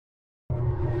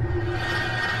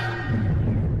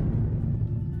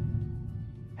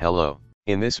Hello,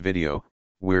 in this video,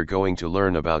 we're going to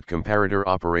learn about comparator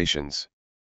operations.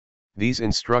 These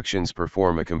instructions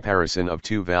perform a comparison of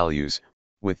two values,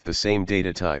 with the same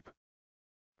data type.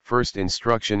 First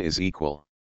instruction is equal.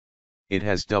 It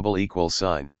has double equal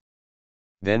sign.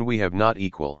 Then we have not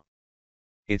equal.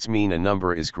 It's mean a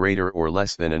number is greater or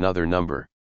less than another number.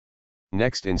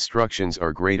 Next instructions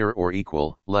are greater or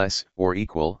equal, less or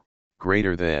equal,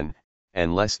 greater than,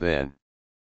 and less than.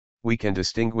 We can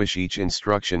distinguish each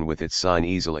instruction with its sign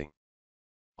easily.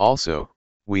 Also,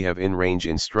 we have in-range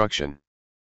instruction.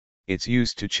 It's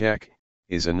used to check,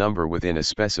 is a number within a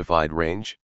specified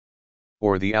range?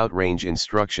 Or the out-range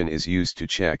instruction is used to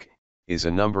check, is a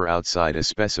number outside a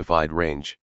specified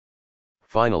range?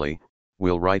 Finally,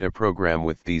 we'll write a program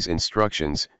with these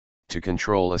instructions, to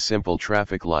control a simple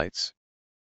traffic lights.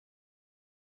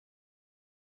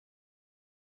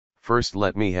 First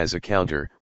let me has a counter,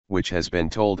 which has been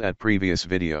told at previous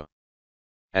video.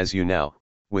 As you know,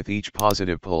 with each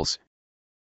positive pulse,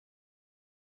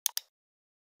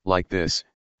 like this,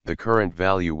 the current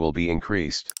value will be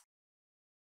increased.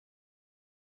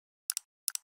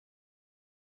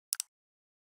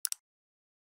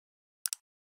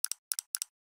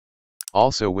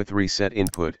 Also with reset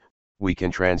input, we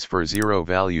can transfer 0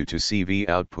 value to CV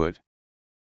output.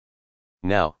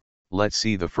 Now, let's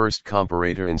see the first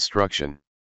comparator instruction.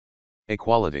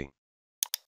 Equality.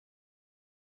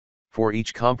 For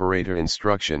each comparator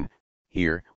instruction,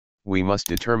 here, we must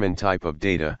determine type of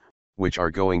data, which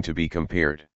are going to be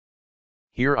compared.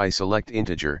 Here I select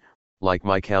integer, like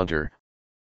my counter.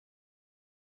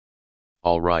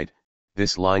 Alright,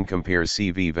 this line compares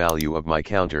CV value of my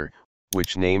counter,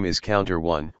 which name is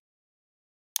counter1,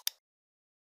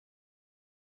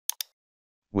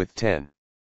 with 10.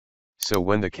 So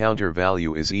when the counter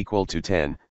value is equal to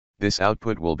 10, this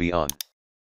output will be on.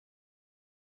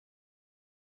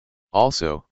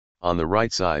 Also, on the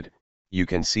right side, you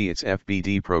can see its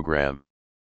FBD program.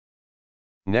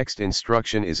 Next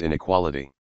instruction is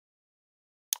inequality.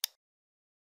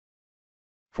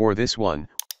 For this one,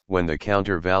 when the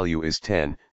counter value is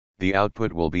 10, the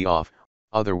output will be off,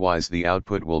 otherwise the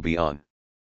output will be on.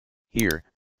 Here,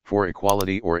 for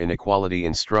equality or inequality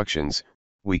instructions,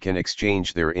 we can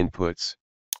exchange their inputs.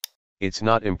 It's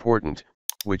not important,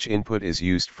 which input is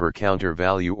used for counter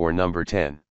value or number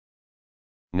 10.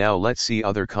 Now let's see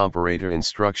other comparator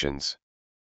instructions.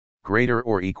 Greater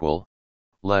or equal,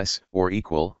 less or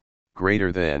equal,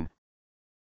 greater than,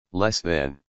 less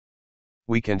than.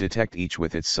 We can detect each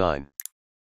with its sign.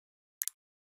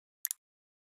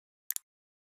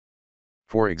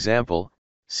 For example,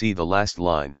 see the last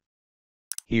line.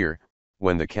 Here,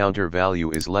 when the counter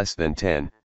value is less than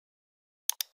 10,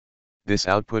 this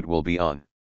output will be on.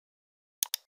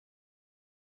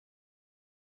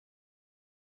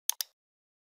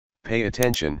 Pay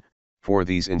attention, for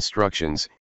these instructions,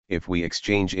 if we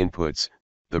exchange inputs,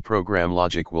 the program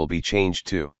logic will be changed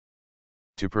too.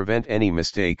 To prevent any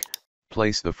mistake,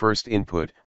 place the first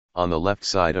input, on the left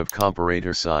side of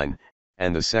comparator sign,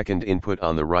 and the second input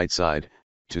on the right side,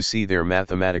 to see their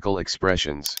mathematical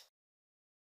expressions.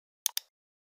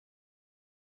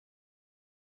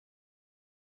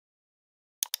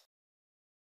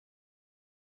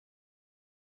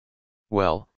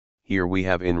 Well, here we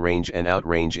have in-range and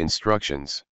out-range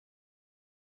instructions.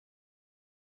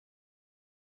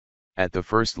 At the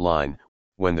first line,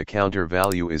 when the counter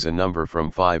value is a number from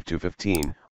 5 to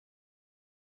 15,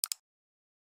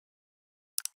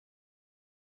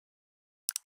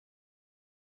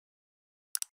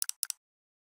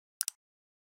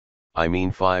 I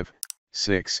mean 5,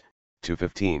 6, to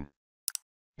 15.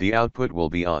 The output will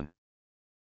be on.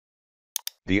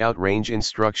 The out-range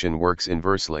instruction works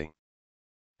inversely.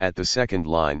 At the second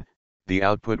line, the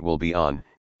output will be on,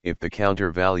 if the counter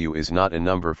value is not a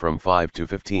number from 5 to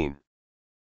 15.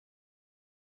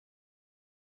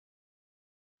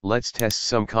 Let's test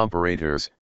some comparators.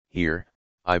 Here,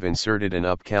 I've inserted an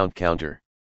up count counter.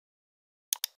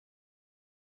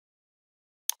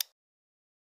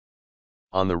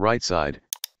 On the right side,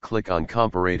 click on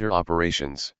Comparator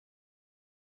Operations.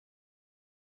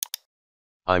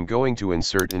 I'm going to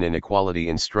insert an inequality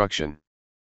instruction.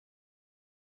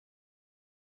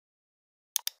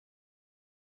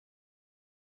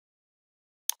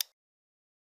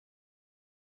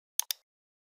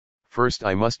 First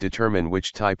I must determine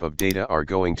which type of data are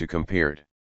going to compared.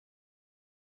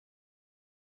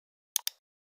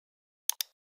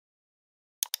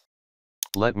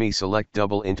 Let me select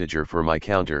double integer for my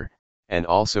counter, and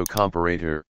also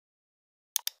comparator.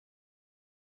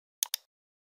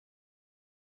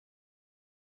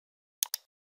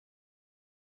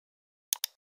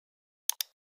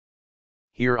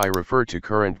 Here I refer to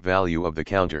current value of the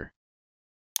counter.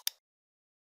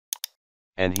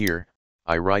 And here,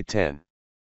 I write 10.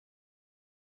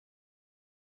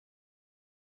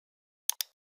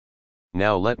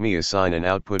 Now let me assign an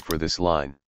output for this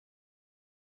line.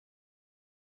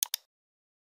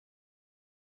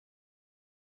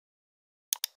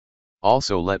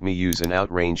 Also let me use an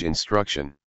outrange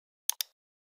instruction.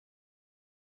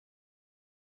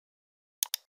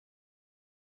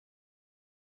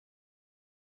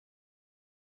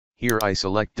 Here I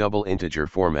select double integer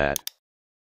format.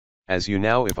 As you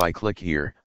know, if I click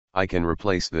here, I can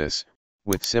replace this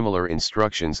with similar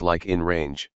instructions like in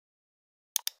range.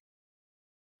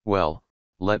 Well,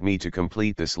 let me to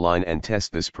complete this line and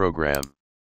test this program.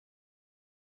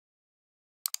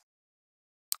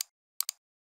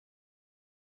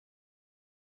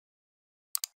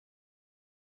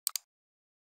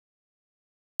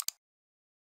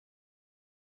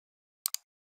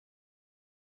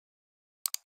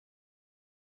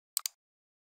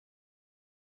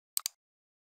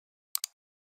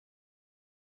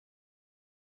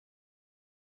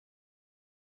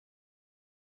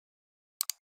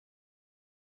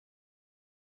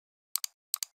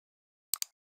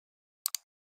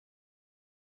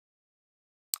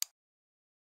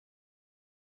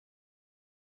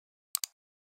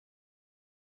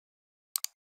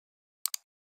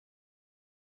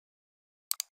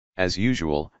 As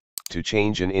usual, to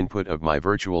change an input of my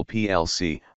virtual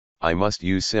PLC, I must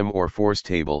use sim or force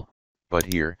table, but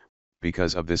here,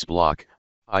 because of this block,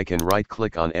 I can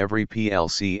right-click on every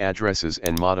PLC addresses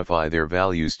and modify their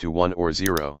values to 1 or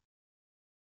 0.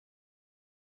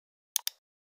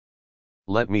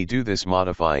 Let me do this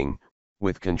modifying,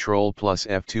 with Ctrl plus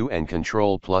F2 and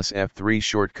Ctrl plus F3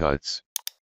 shortcuts.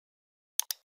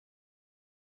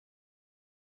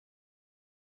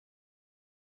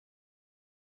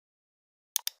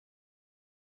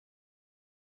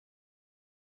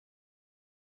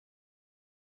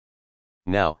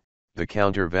 Now, the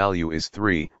counter value is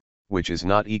 3, which is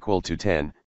not equal to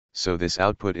 10, so this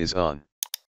output is on.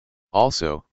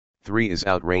 Also, 3 is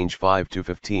outrange 5 to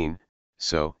 15,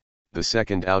 so, the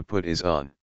second output is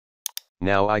on.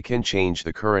 Now I can change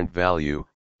the current value,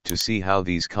 to see how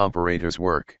these comparators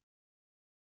work.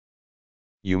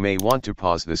 You may want to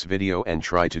pause this video and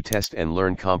try to test and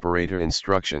learn comparator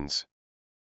instructions.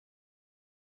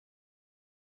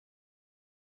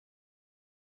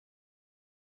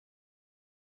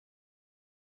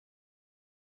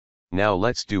 Now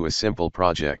let's do a simple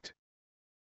project.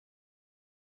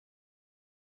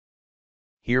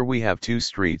 Here we have two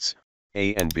streets,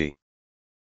 A and B.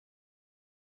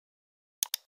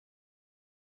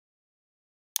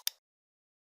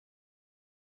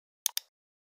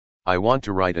 I want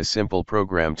to write a simple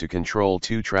program to control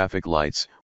two traffic lights.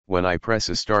 When I press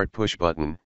a start push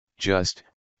button, just,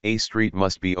 A street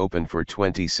must be open for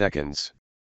 20 seconds.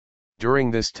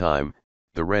 During this time,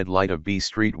 the red light of B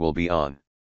street will be on.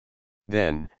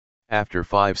 Then, after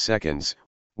 5 seconds,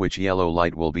 which yellow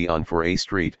light will be on for A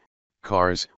street,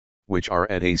 cars, which are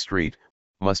at A street,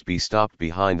 must be stopped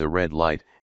behind the red light,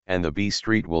 and the B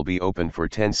street will be open for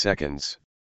 10 seconds.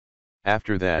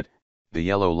 After that, the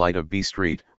yellow light of B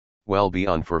street will be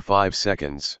on for 5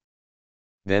 seconds.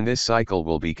 Then this cycle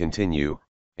will be continue,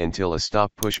 until a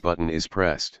stop push button is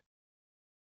pressed.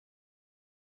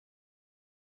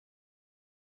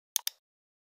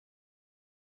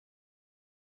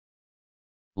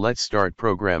 Let's start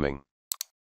programming.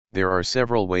 There are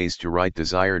several ways to write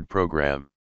desired program.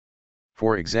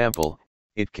 For example,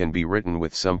 it can be written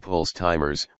with some pulse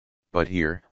timers, but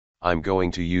here, I'm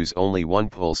going to use only one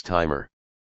pulse timer.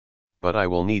 But I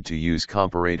will need to use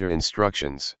comparator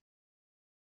instructions.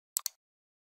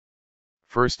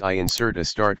 First I insert a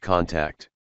start contact.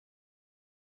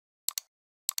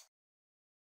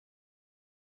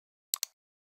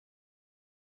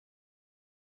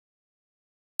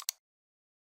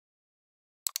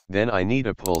 Then I need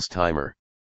a pulse timer.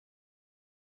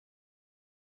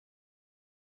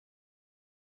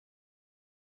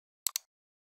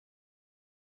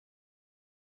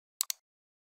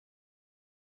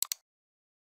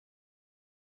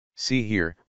 See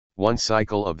here, one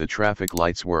cycle of the traffic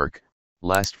lights work,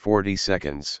 last 40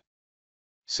 seconds.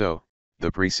 So,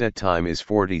 the preset time is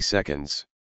 40 seconds.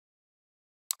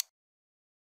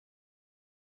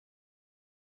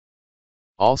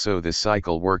 Also this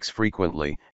cycle works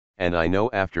frequently, and I know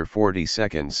after 40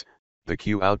 seconds, the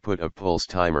Q output of pulse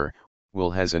timer, will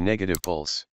has a negative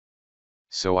pulse.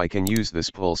 So I can use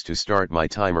this pulse to start my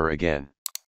timer again.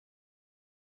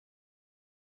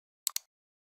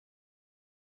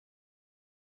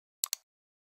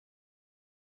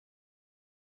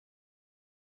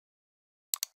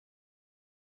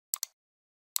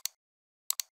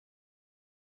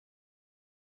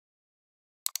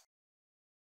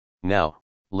 Now,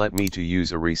 let me to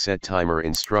use a reset timer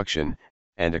instruction,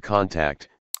 and a contact,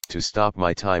 to stop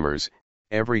my timers,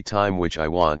 every time which I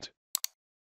want.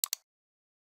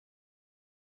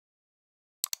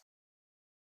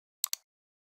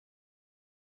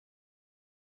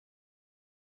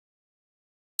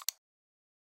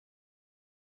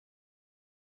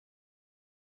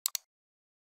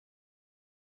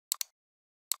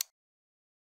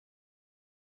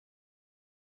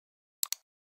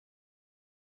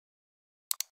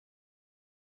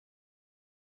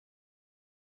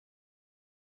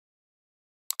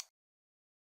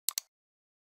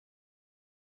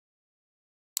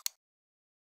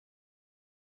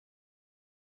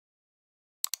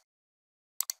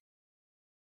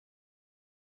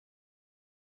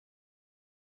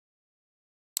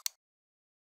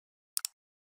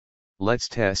 Let's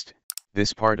test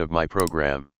this part of my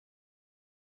program.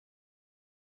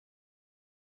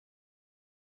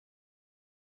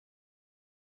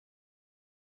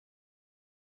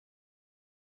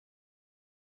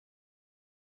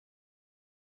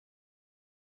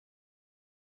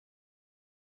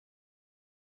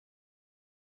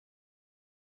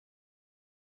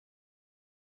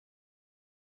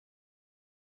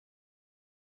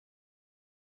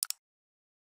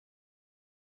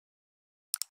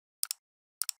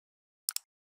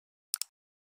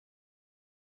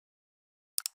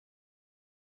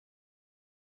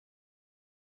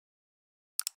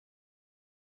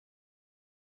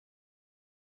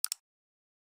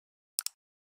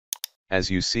 As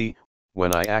you see,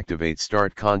 when I activate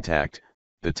start contact,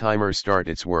 the timer start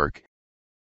its work.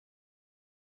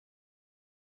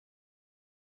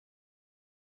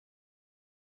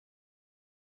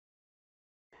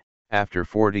 After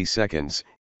 40 seconds,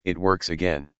 it works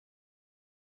again.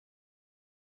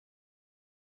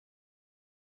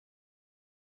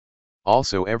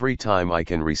 Also every time I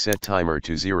can reset timer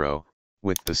to 0,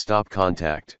 with the stop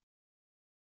contact.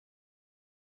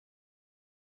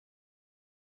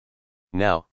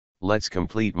 Now, let's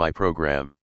complete my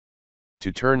program.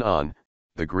 To turn on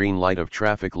the green light of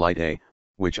traffic light A,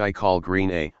 which I call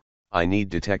green A, I need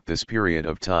detect this period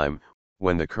of time,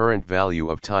 when the current value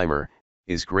of timer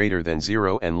is greater than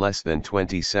 0 and less than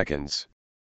 20 seconds.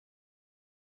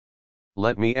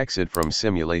 Let me exit from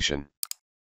simulation.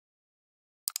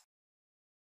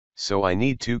 So I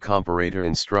need two comparator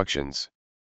instructions.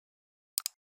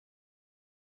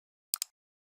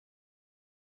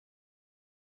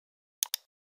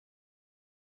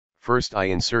 First I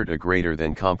insert a greater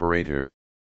than comparator.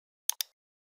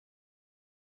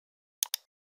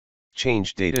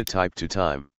 Change data type to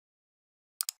time.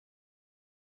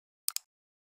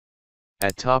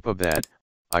 At top of that,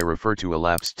 I refer to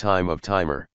elapsed time of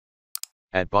timer.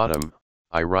 At bottom,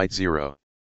 I write 0.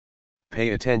 Pay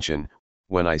attention,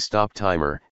 when I stop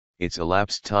timer, its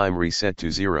elapsed time reset to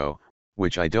 0,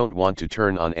 which I don't want to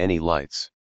turn on any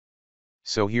lights.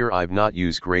 So here I've not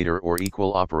used greater or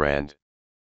equal operand.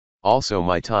 Also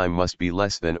my time must be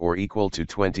less than or equal to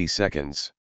 20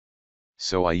 seconds.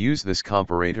 So I use this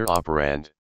comparator operand.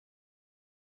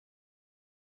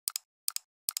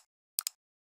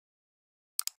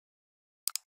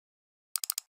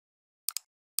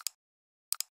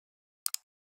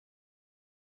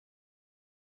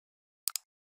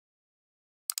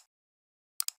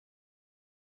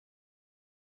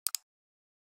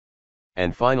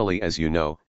 And finally, as you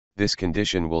know, this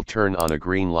condition will turn on a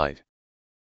green light.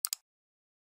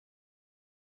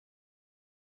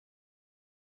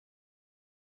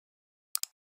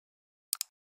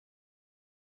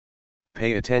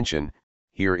 Pay attention,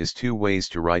 here is two ways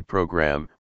to write program,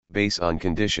 base on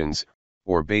conditions,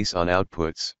 or base on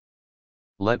outputs.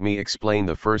 Let me explain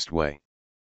the first way.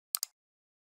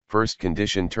 First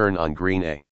condition turn on green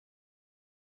A.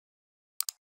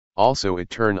 Also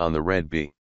it turn on the red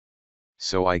B.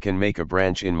 So I can make a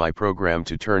branch in my program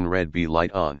to turn red B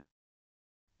light on.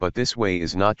 But this way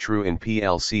is not true in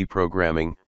PLC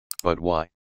programming, but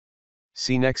why?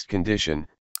 See next condition,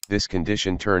 this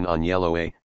condition turn on yellow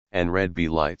A, and red B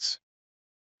lights.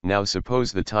 Now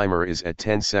suppose the timer is at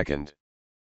 10 seconds.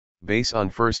 Base on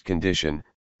first condition,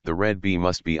 the red B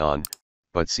must be on,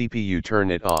 but CPU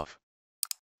turn it off.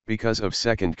 Because of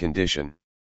second condition.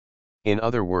 In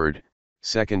other word,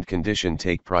 second condition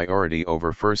take priority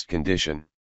over first condition.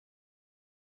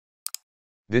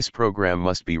 This program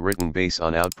must be written based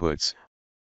on outputs.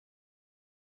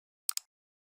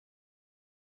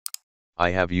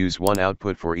 I have used one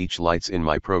output for each lights in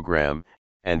my program,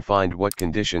 and find what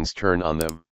conditions turn on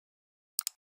them.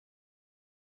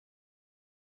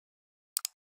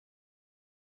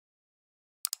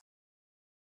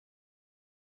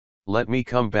 Let me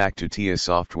come back to TIA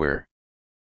software.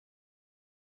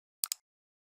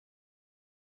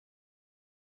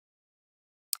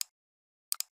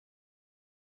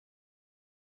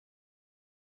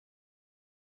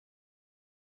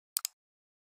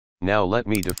 Now let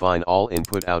me define all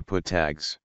input-output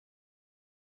tags.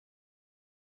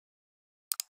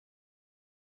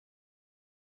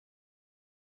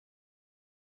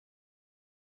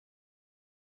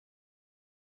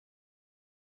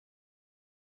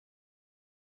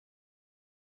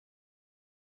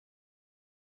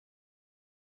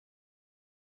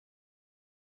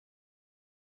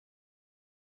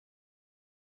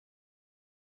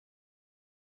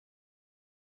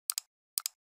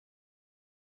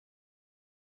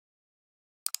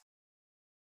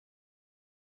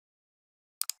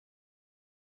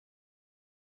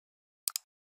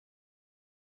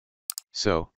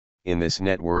 So, in this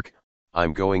network,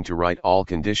 I'm going to write all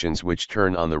conditions which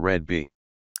turn on the red B.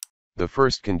 The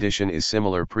first condition is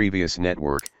similar previous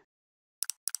network.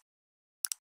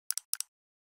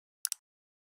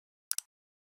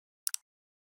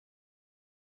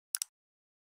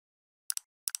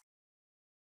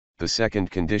 The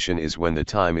second condition is when the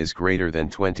time is greater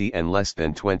than 20 and less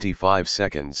than 25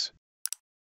 seconds.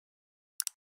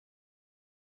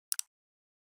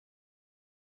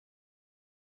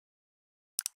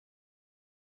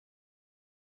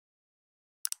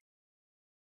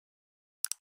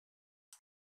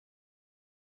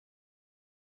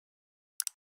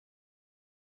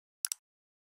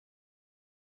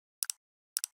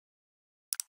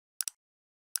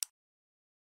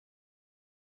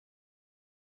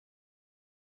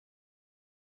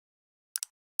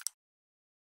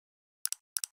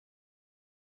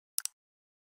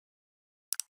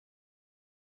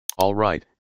 Alright,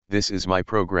 this is my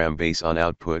program based on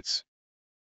outputs.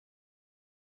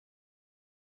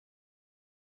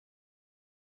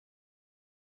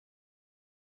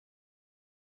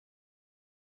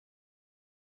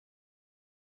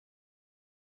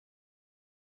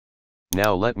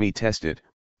 Now let me test it,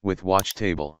 with watch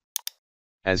table.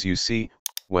 As you see,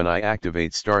 when I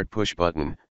activate start push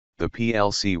button, the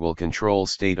PLC will control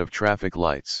state of traffic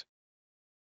lights.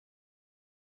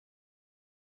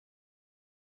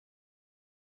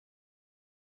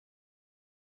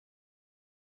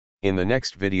 In the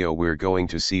next video we're going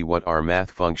to see what are math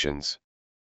functions.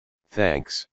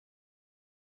 Thanks.